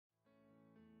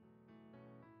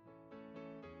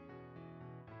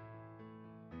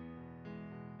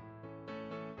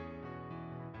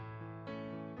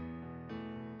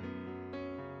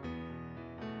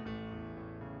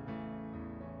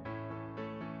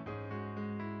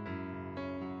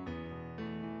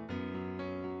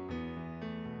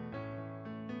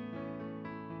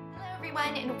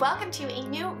everyone, and welcome to a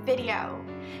new video.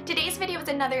 Today's video is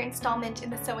another installment in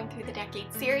the Sewing Through the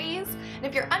Decades series, and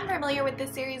if you're unfamiliar with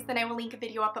this series, then I will link a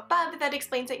video up above that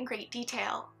explains it in great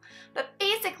detail. But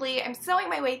basically, I'm sewing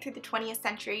my way through the 20th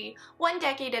century, one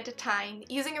decade at a time,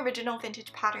 using original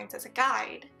vintage patterns as a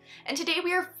guide. And today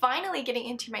we are finally getting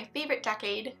into my favorite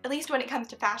decade, at least when it comes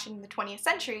to fashion in the 20th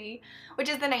century, which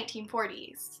is the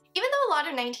 1940s. Even though a lot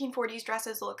of 1940s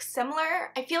dresses look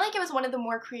similar, I feel like it was one of the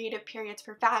more creative periods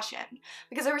for fashion.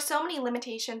 Because there were so many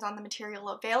limitations on the material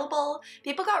available,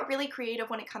 people got really creative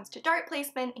when it comes to dart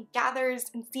placement and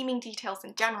gathers and seaming details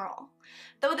in general.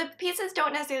 Though the pieces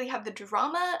don't necessarily have the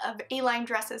drama of A-line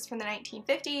dresses from the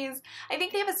 1950s, I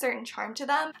think they have a certain charm to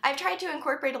them. I've tried to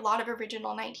incorporate a lot of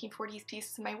original 1940s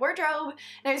pieces in my wardrobe,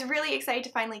 and I was really excited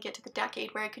to finally get to the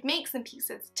decade where I could make some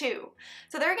pieces too.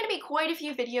 So there are going to be quite a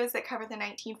few videos that cover the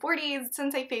 1940s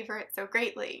since I favor it so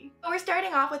greatly. But we're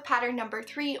starting off with pattern number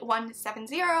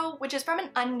 3170, which is from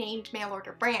an unnamed mail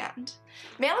order brand.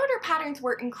 Mail order patterns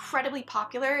were incredibly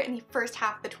popular in the first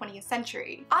half of the 20th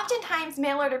century. Oftentimes,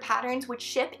 mail order patterns would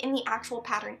ship in the actual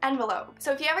pattern envelope.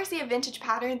 So if you ever see a vintage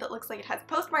pattern that looks like it has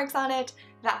postmarks on it,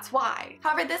 that's why.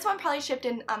 However, this one probably shipped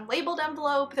in an unlabeled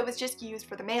envelope that was just used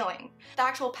for the mailing. The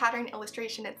actual pattern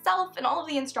illustration itself and all of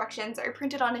the instructions are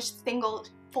printed on a single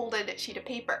folded sheet of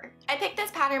paper. I picked this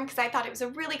pattern because I thought it was a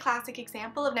really classic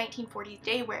example of 1940s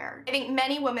day wear. I think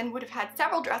many women would have had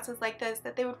several dresses like this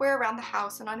that they would wear around the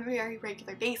house and on a very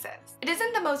regular basis. It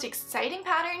isn't the most exciting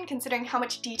pattern considering how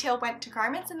much detail went to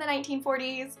garments in the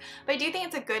 1940s, but I do think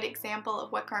it's a good example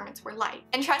of what garments were like.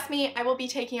 And trust me, I will be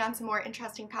taking on some more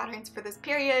interesting patterns for this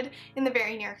period in the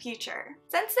very near future.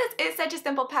 Since this is such a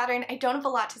simple pattern, I don't have a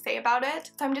lot to say about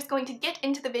it, so I'm just going to get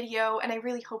into the video and I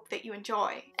really hope that you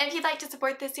enjoy. And if you'd like to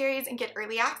support this series and get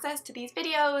early access to these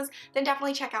videos, then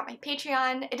definitely check out my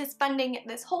Patreon. It is funding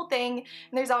this whole thing,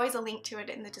 and there's always a link to it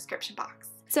in the description box.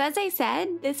 So as I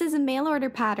said, this is a mail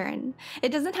order pattern.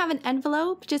 It doesn't have an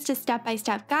envelope, just a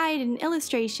step-by-step guide and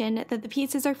illustration that the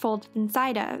pieces are folded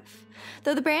inside of.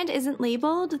 Though the brand isn't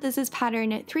labeled, this is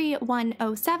pattern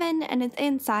 3107 and it's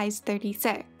in size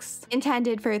 36,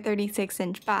 intended for a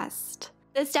 36-inch bust.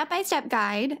 The step-by-step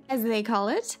guide, as they call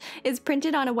it, is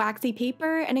printed on a waxy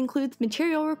paper and includes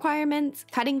material requirements,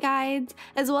 cutting guides,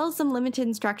 as well as some limited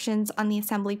instructions on the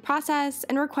assembly process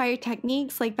and required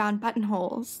techniques like bound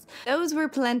buttonholes. Those were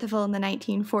plentiful in the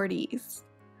 1940s.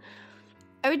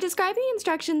 I would describe the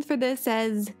instructions for this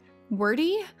as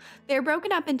wordy. They're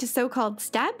broken up into so-called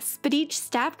steps, but each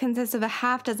step consists of a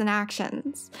half dozen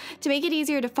actions. To make it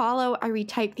easier to follow, I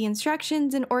retyped the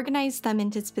instructions and organized them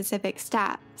into specific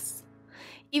steps.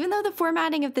 Even though the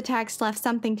formatting of the text left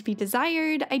something to be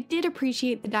desired, I did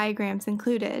appreciate the diagrams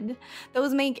included.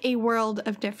 Those make a world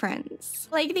of difference.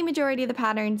 Like the majority of the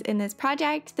patterns in this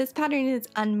project, this pattern is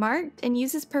unmarked and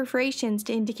uses perforations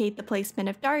to indicate the placement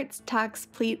of darts, tucks,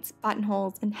 pleats,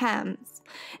 buttonholes, and hems,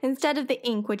 instead of the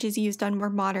ink which is used on more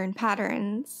modern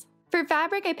patterns. For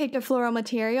fabric, I picked a floral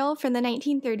material from the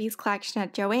 1930s collection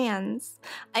at Joann's.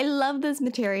 I love this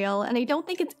material, and I don't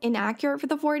think it's inaccurate for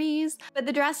the 40s, but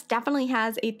the dress definitely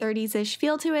has a 30s-ish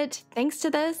feel to it, thanks to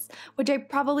this, which I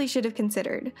probably should have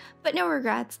considered. But no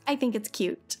regrets, I think it's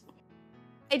cute.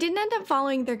 I didn't end up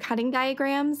following their cutting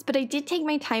diagrams, but I did take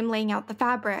my time laying out the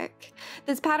fabric.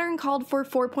 This pattern called for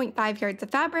 4.5 yards of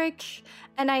fabric,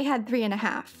 and I had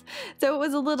 3.5, so it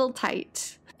was a little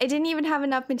tight. I didn't even have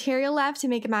enough material left to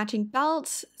make a matching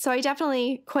belt, so I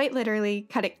definitely, quite literally,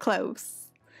 cut it close.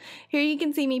 Here you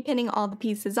can see me pinning all the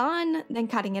pieces on, then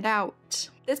cutting it out.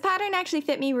 This pattern actually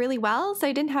fit me really well, so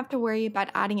I didn't have to worry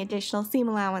about adding additional seam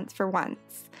allowance for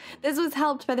once. This was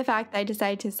helped by the fact that I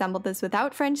decided to assemble this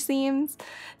without French seams,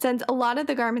 since a lot of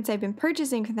the garments I've been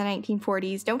purchasing from the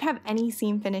 1940s don't have any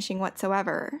seam finishing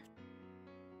whatsoever.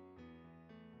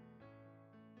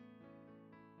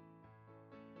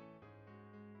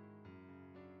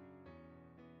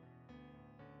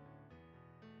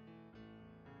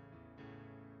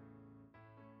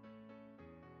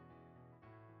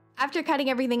 After cutting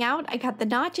everything out, I cut the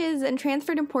notches and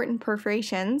transferred important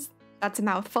perforations, that's a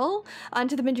mouthful,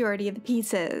 onto the majority of the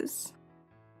pieces.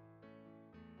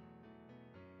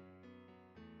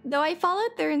 Though I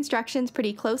followed their instructions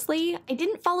pretty closely, I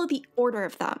didn't follow the order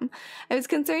of them. I was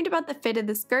concerned about the fit of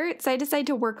the skirt, so I decided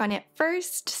to work on it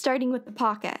first, starting with the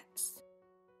pockets.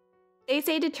 They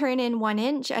say to turn in 1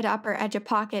 inch at upper edge of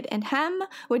pocket and hem,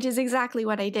 which is exactly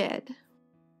what I did.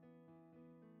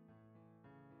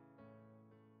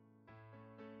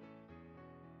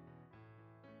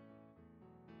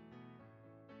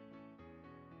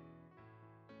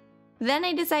 Then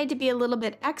I decided to be a little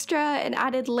bit extra and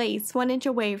added lace 1 inch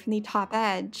away from the top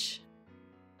edge.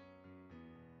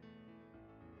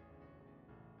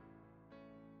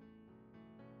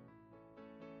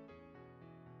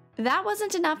 That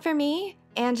wasn't enough for me,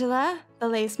 Angela, the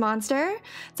lace monster,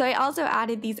 so I also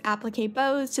added these applique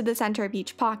bows to the center of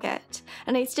each pocket,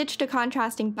 and I stitched a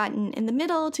contrasting button in the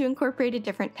middle to incorporate a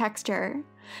different texture.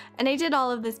 And I did all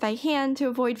of this by hand to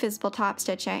avoid visible top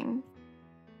stitching.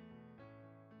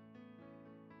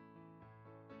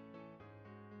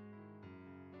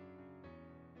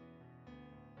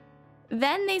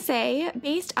 Then they say,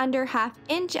 baste under 1/2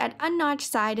 inch at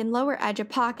unnotched side and lower edge of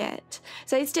pocket.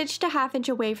 So I stitched a 1/2 inch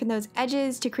away from those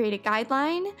edges to create a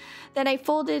guideline. Then I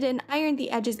folded and ironed the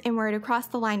edges inward across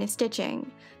the line of stitching.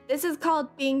 This is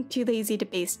called being too lazy to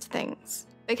baste things.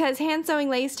 Because hand sewing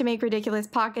lace to make ridiculous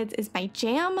pockets is my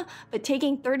jam, but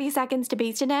taking 30 seconds to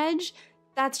baste an edge,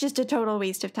 that's just a total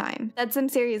waste of time. That's some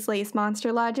serious lace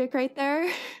monster logic right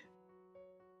there.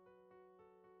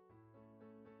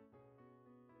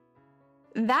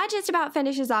 That just about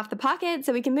finishes off the pocket,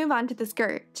 so we can move on to the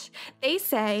skirt. They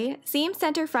say, seam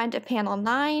center front of panel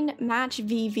 9, match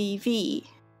VVV.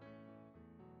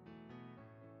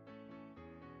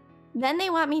 Then they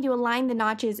want me to align the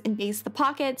notches and baste the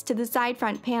pockets to the side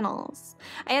front panels.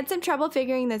 I had some trouble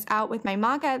figuring this out with my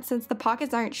mock-up since the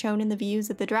pockets aren't shown in the views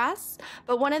of the dress,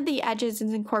 but one of the edges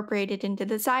is incorporated into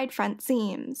the side front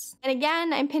seams. And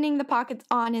again, I'm pinning the pockets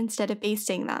on instead of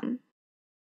basting them.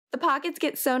 The pockets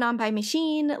get sewn on by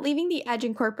machine, leaving the edge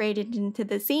incorporated into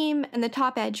the seam and the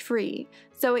top edge free,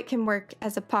 so it can work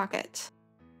as a pocket.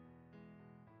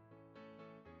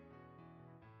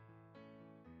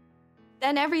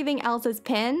 Then everything else is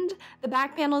pinned. The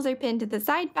back panels are pinned to the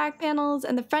side back panels,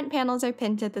 and the front panels are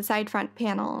pinned to the side front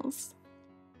panels.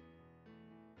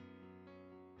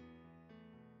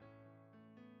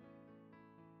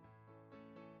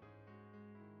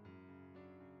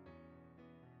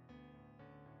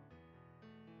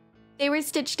 They were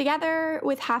stitched together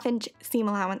with 1/2 inch seam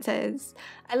allowances.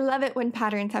 I love it when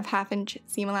patterns have 1/2 inch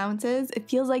seam allowances. It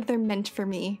feels like they're meant for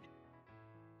me.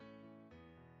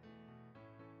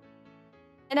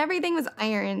 And everything was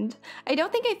ironed. I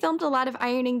don't think I filmed a lot of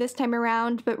ironing this time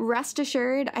around, but rest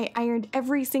assured, I ironed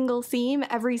every single seam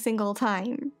every single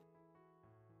time.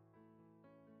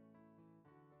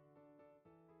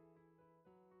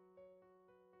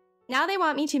 Now they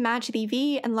want me to match the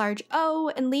V and large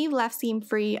O and leave left seam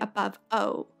free above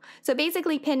O. So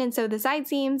basically pin and sew the side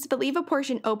seams, but leave a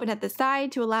portion open at the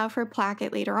side to allow for a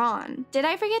placket later on. Did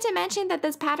I forget to mention that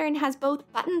this pattern has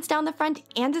both buttons down the front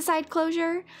and a side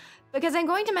closure? Because I'm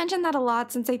going to mention that a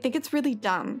lot since I think it's really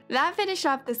dumb. That finished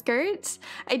off the skirt.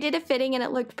 I did a fitting and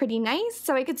it looked pretty nice,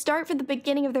 so I could start from the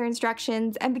beginning of their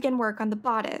instructions and begin work on the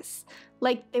bodice,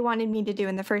 like they wanted me to do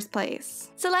in the first place.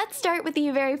 So let's start with the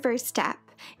very first step.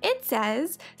 It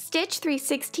says, stitch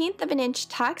 3/16 of an inch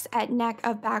tucks at neck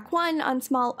of back 1 on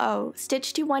small O,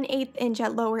 stitch to 1/8 inch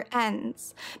at lower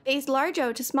ends. Baste large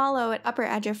O to small O at upper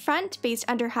edge of front, baste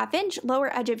under 1/2 inch,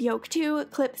 lower edge of yoke 2,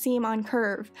 clip seam on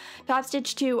curve. Top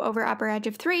stitch 2 over upper edge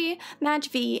of 3, match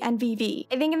V and VV.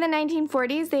 I think in the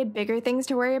 1940s they had bigger things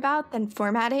to worry about than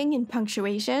formatting and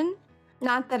punctuation.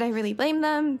 Not that I really blame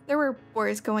them, there were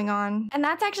wars going on. And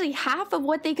that's actually half of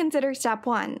what they consider step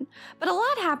 1. But a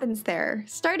lot happens there,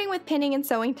 starting with pinning and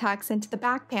sewing tucks into the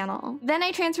back panel. Then I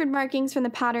transferred markings from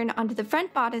the pattern onto the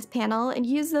front bodice panel and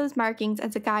used those markings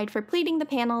as a guide for pleating the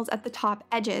panels at the top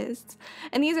edges.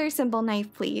 And these are simple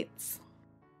knife pleats.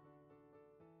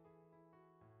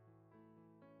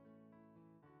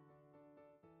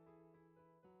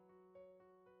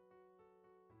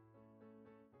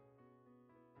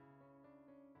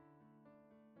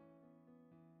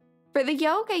 For the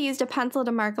yoke, I used a pencil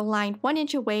to mark a line 1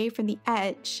 inch away from the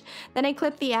edge. Then I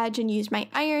clipped the edge and used my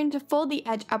iron to fold the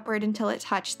edge upward until it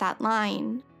touched that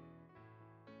line.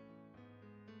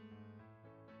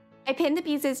 I pinned the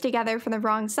pieces together from the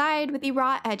wrong side with the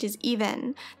raw edges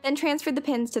even, then transferred the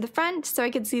pins to the front so I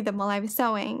could see them while I was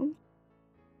sewing.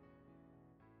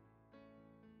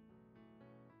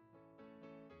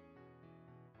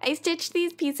 I stitched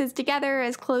these pieces together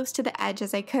as close to the edge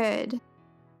as I could.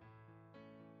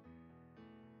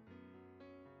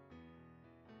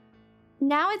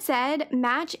 Now it said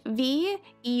match V,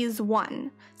 ease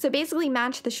 1. So basically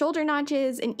match the shoulder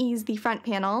notches and ease the front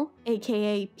panel,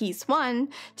 aka piece 1,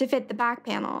 to fit the back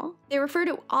panel. They refer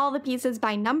to all the pieces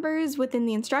by numbers within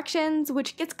the instructions,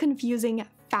 which gets confusing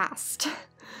fast.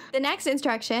 The next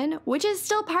instruction, which is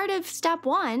still part of step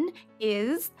 1,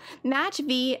 is match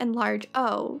V and large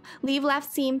O. Leave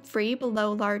left seam free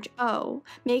below large O.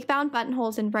 Make bound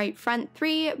buttonholes in right front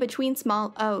 3 between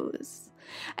small O's.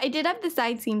 I did up the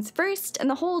side seams first, and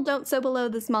the hole don't sew below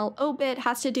the small O bit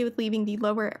has to do with leaving the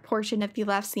lower portion of the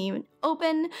left seam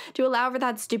open to allow for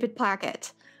that stupid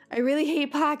placket. I really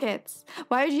hate plackets.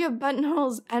 Why would you have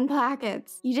buttonholes and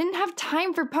plackets? You didn't have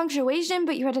time for punctuation,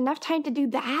 but you had enough time to do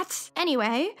that?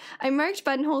 Anyway, I marked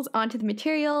buttonholes onto the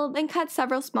material, then cut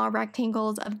several small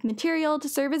rectangles of material to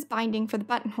serve as binding for the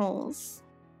buttonholes.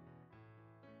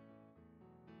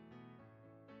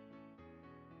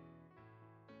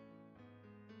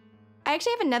 I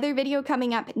actually have another video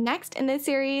coming up next in this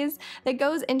series that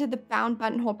goes into the bound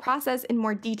buttonhole process in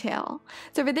more detail.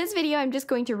 So for this video, I'm just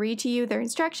going to read to you their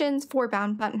instructions for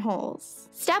bound buttonholes.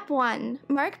 Step 1.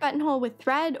 Mark buttonhole with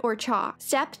thread or chalk.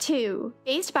 Step 2.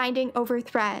 Baste binding over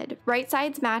thread. Right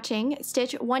sides matching,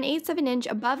 stitch 1/8 of an inch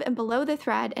above and below the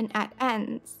thread and at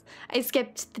ends. I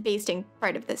skipped the basting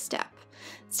part of this step.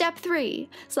 Step 3.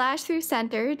 Slash through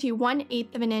center to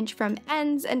 1/8 of an inch from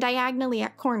ends and diagonally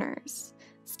at corners.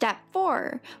 Step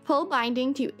 4. Pull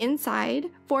binding to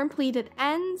inside, form pleat at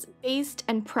ends, baste,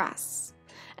 and press.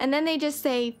 And then they just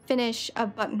say finish a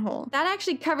buttonhole. That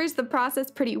actually covers the process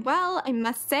pretty well, I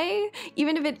must say,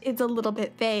 even if it is a little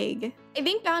bit vague. I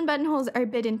think bound buttonholes are a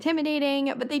bit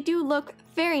intimidating, but they do look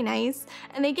very nice,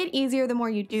 and they get easier the more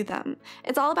you do them.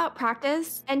 It's all about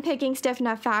practice and picking stiff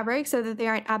enough fabric so that they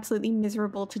aren't absolutely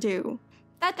miserable to do.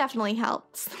 That definitely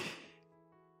helps.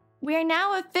 We are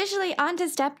now officially on to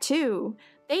step 2.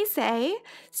 They say,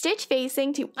 stitch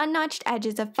facing to unnotched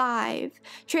edges of 5.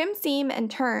 Trim seam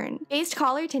and turn. Baste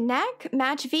collar to neck,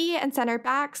 match V and center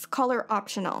backs, collar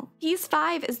optional. Piece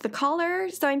 5 is the collar,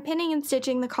 so I'm pinning and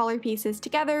stitching the collar pieces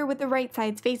together with the right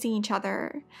sides facing each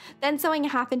other, then sewing a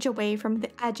 1/2 inch away from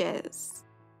the edges.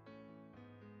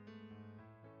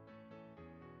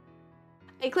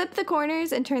 I clip the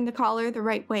corners and turn the collar the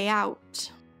right way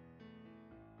out.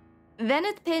 Then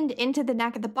it's pinned into the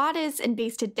neck of the bodice and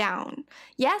basted down.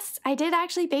 Yes, I did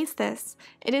actually baste this.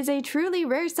 It is a truly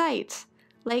rare sight.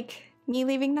 Like me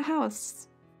leaving the house.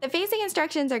 The facing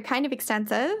instructions are kind of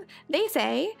extensive. They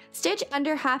say, stitch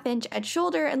under 1/2 inch at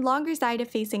shoulder and longer side of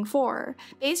facing 4.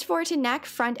 Baste 4 to neck,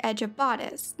 front edge of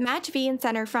bodice. Match V in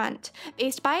center front.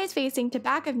 Baste bias facing to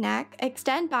back of neck,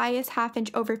 extend bias 1/2 inch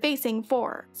over facing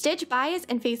 4. Stitch bias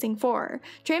and facing 4.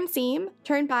 Trim seam,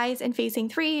 turn bias and facing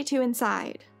 3 to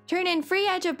inside. Turn in free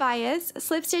edge of bias,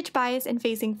 slip stitch bias and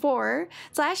facing 4,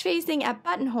 slash facing at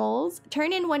buttonholes,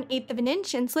 turn in 1/8 of an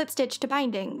inch and slip stitch to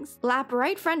bindings. Lap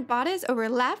right front bodice over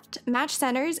left, match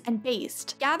centers, and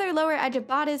baste. Gather lower edge of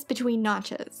bodice between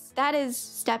notches. That is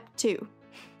step 2.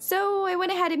 So I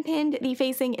went ahead and pinned the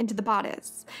facing into the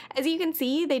bodice. As you can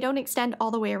see, they don't extend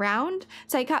all the way around,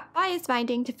 so I cut bias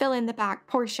binding to fill in the back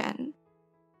portion.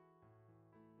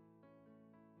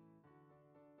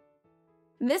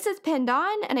 This is pinned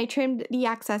on, and I trimmed the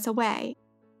excess away.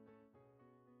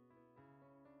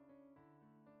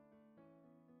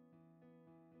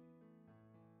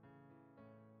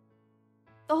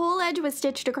 The whole edge was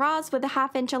stitched across with a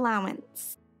 1/2 inch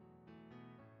allowance.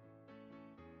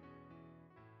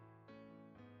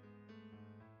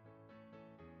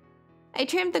 I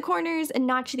trimmed the corners and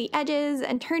notched the edges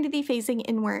and turned the facing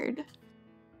inward.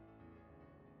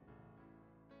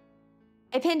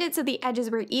 I pinned it so the edges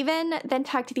were even, then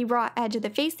tucked the raw edge of the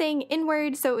facing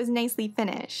inward so it was nicely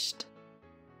finished.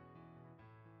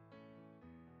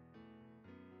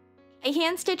 I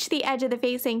hand stitched the edge of the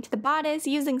facing to the bodice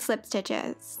using slip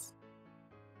stitches.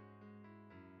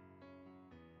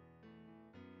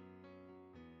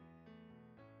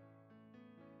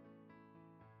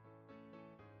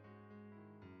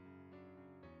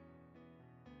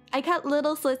 I cut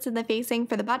little slits in the facing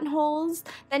for the buttonholes,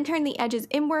 then turned the edges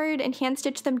inward and hand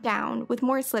stitched them down with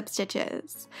more slip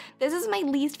stitches. This is my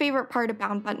least favorite part of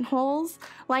bound buttonholes.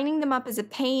 Lining them up is a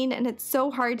pain, and it's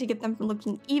so hard to get them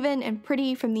looking even and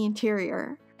pretty from the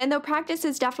interior. And though practice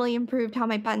has definitely improved how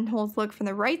my buttonholes look from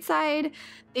the right side,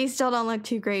 they still don't look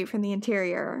too great from the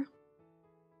interior.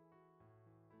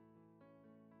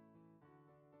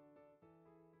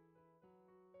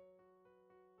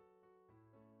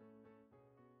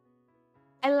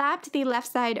 I lapped the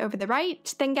left side over the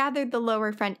right, then gathered the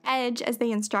lower front edge as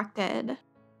they instructed.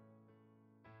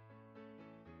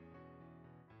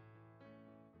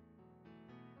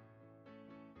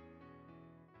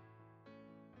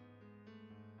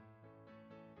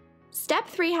 Step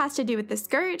 3 has to do with the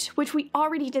skirt, which we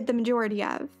already did the majority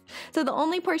of. So the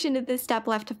only portion of this step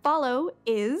left to follow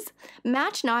is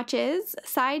match notches,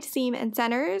 side seam and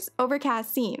centers,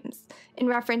 overcast seams, in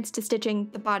reference to stitching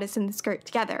the bodice and the skirt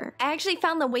together. I actually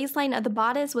found the waistline of the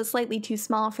bodice was slightly too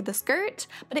small for the skirt,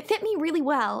 but it fit me really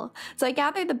well. So I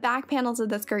gathered the back panels of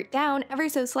the skirt down ever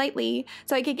so slightly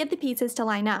so I could get the pieces to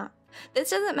line up.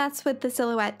 This doesn't mess with the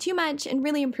silhouette too much and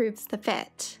really improves the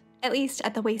fit. At least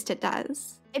at the waist it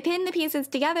does. I pinned the pieces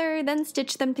together, then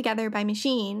stitched them together by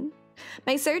machine.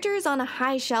 My serger is on a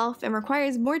high shelf and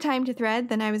requires more time to thread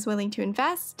than I was willing to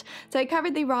invest, so I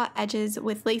covered the raw edges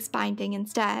with lace binding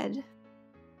instead.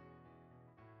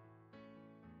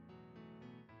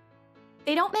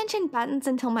 They don't mention buttons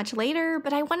until much later,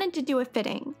 but I wanted to do a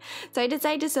fitting, so I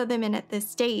decided to sew them in at this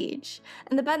stage.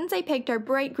 And the buttons I picked are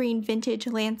bright green vintage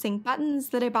Lansing buttons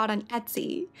that I bought on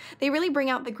Etsy. They really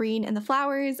bring out the green and the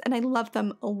flowers, and I love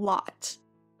them a lot.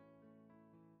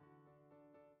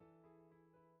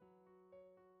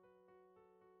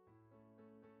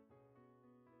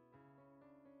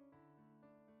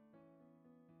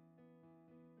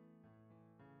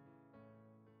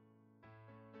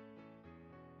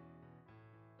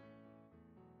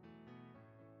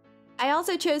 I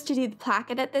also chose to do the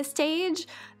placket at this stage.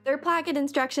 Their placket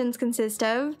instructions consist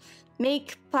of,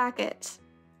 make placket.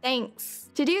 Thanks.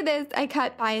 To do this, I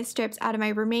cut bias strips out of my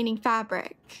remaining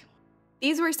fabric.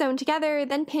 These were sewn together,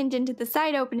 then pinned into the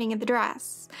side opening of the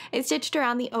dress. I stitched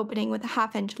around the opening with a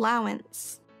 1/2-inch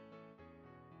allowance.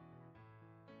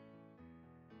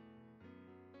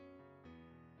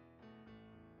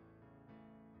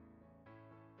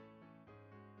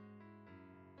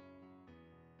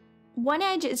 One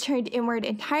edge is turned inward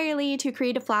entirely to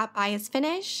create a flat bias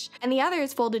finish, and the other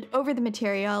is folded over the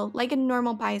material like a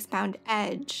normal bias bound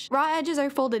edge. Raw edges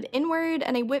are folded inward,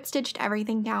 and I whip stitched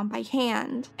everything down by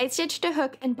hand. I stitched a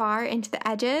hook and bar into the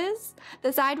edges.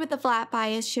 The side with the flat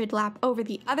bias should lap over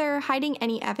the other, hiding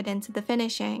any evidence of the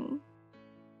finishing.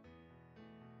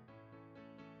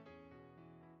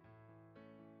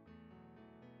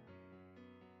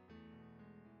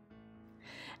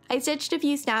 I stitched a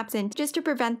few snaps in just to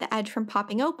prevent the edge from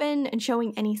popping open and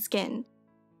showing any skin.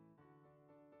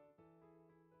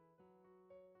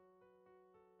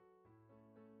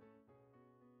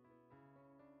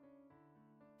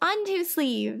 On to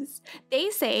sleeves. They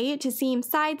say to seam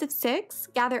sides of 6,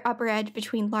 gather upper edge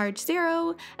between large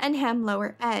 0, and hem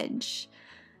lower edge.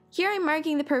 Here I'm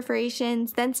marking the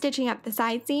perforations, then stitching up the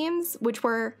side seams, which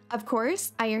were, of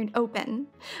course, ironed open.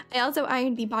 I also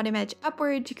ironed the bottom edge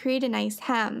upward to create a nice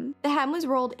hem. The hem was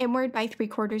rolled inward by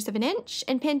 3/4 of an inch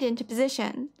and pinned into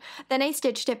position. Then I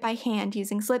stitched it by hand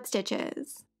using slip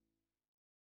stitches.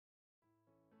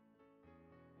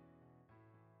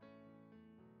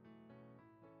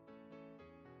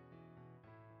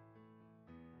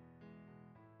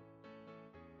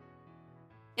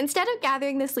 Instead of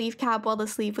gathering the sleeve cap while the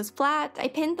sleeve was flat, I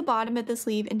pinned the bottom of the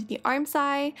sleeve into the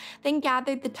armscye, then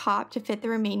gathered the top to fit the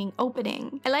remaining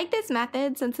opening. I like this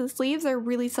method since the sleeves are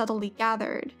really subtly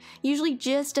gathered, usually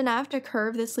just enough to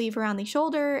curve the sleeve around the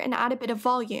shoulder and add a bit of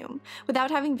volume, without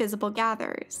having visible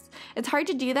gathers. It's hard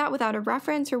to do that without a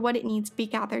reference for what it needs to be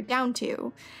gathered down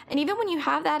to, and even when you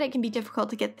have that, it can be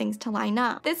difficult to get things to line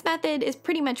up. This method is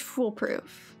pretty much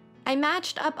foolproof. I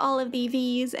matched up all of the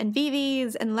V's and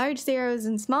VV's and large zeros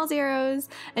and small zeros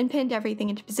and pinned everything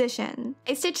into position.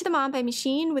 I stitched them on by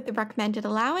machine with the recommended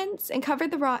allowance and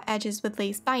covered the raw edges with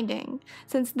lace binding,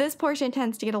 since this portion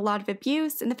tends to get a lot of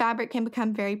abuse and the fabric can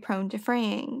become very prone to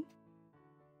fraying.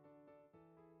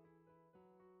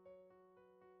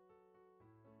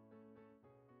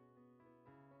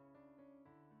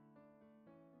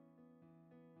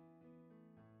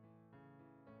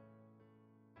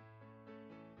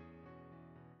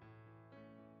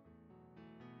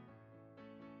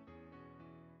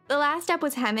 The last step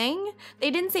was hemming.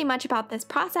 They didn't say much about this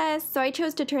process, so I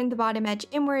chose to turn the bottom edge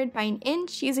inward by 1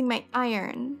 inch using my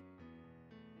iron.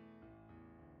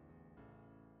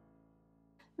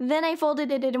 Then I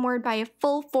folded it inward by a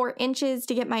full 4 inches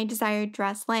to get my desired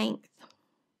dress length.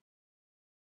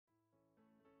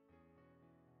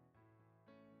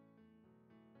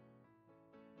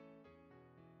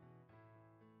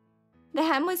 The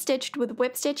hem was stitched with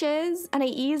whip stitches, and I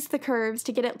eased the curves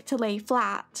to get it to lay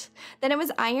flat. Then it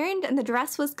was ironed and the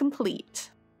dress was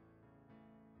complete.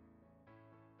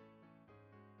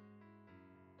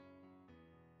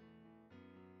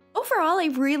 Overall, I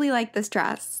really like this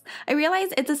dress. I realize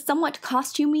it's a somewhat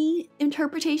costumey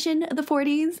interpretation of the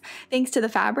 40s, thanks to the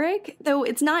fabric, though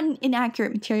it's not an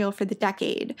inaccurate material for the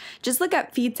decade. Just look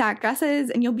up feed sack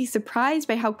dresses and you'll be surprised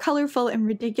by how colorful and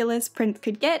ridiculous prints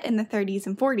could get in the 30s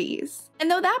and 40s. And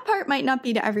though that part might not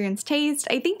be to everyone's taste,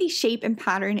 I think the shape and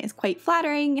pattern is quite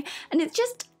flattering, and it's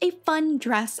just a fun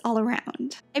dress all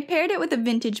around. I paired it with a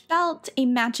vintage belt, a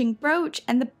matching brooch,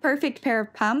 and the perfect pair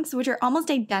of pumps, which are almost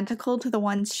identical to the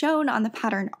ones shown on the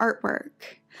pattern artwork.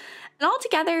 And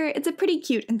altogether, it's a pretty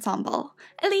cute ensemble,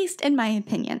 at least in my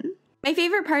opinion. My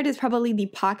favorite part is probably the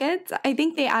pockets. I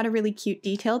think they add a really cute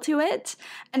detail to it,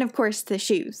 and of course the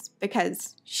shoes,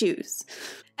 because shoes.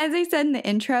 As I said in the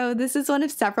intro, this is one of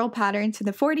several patterns from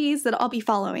the 40s that I'll be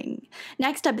following.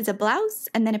 Next up is a blouse,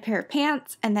 and then a pair of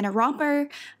pants, and then a romper,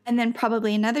 and then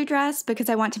probably another dress because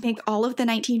I want to make all of the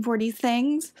 1940s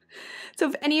things. So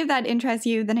if any of that interests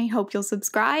you, then I hope you'll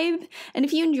subscribe. And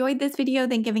if you enjoyed this video,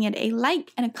 then giving it a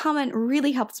like and a comment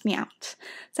really helps me out.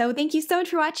 So thank you so much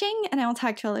for watching, and I will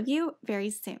talk to all of you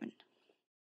very soon.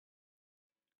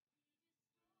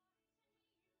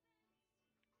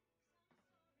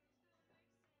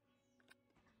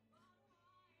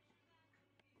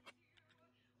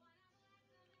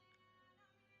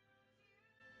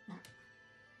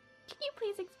 Can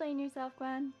you please explain yourself,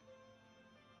 Gwen?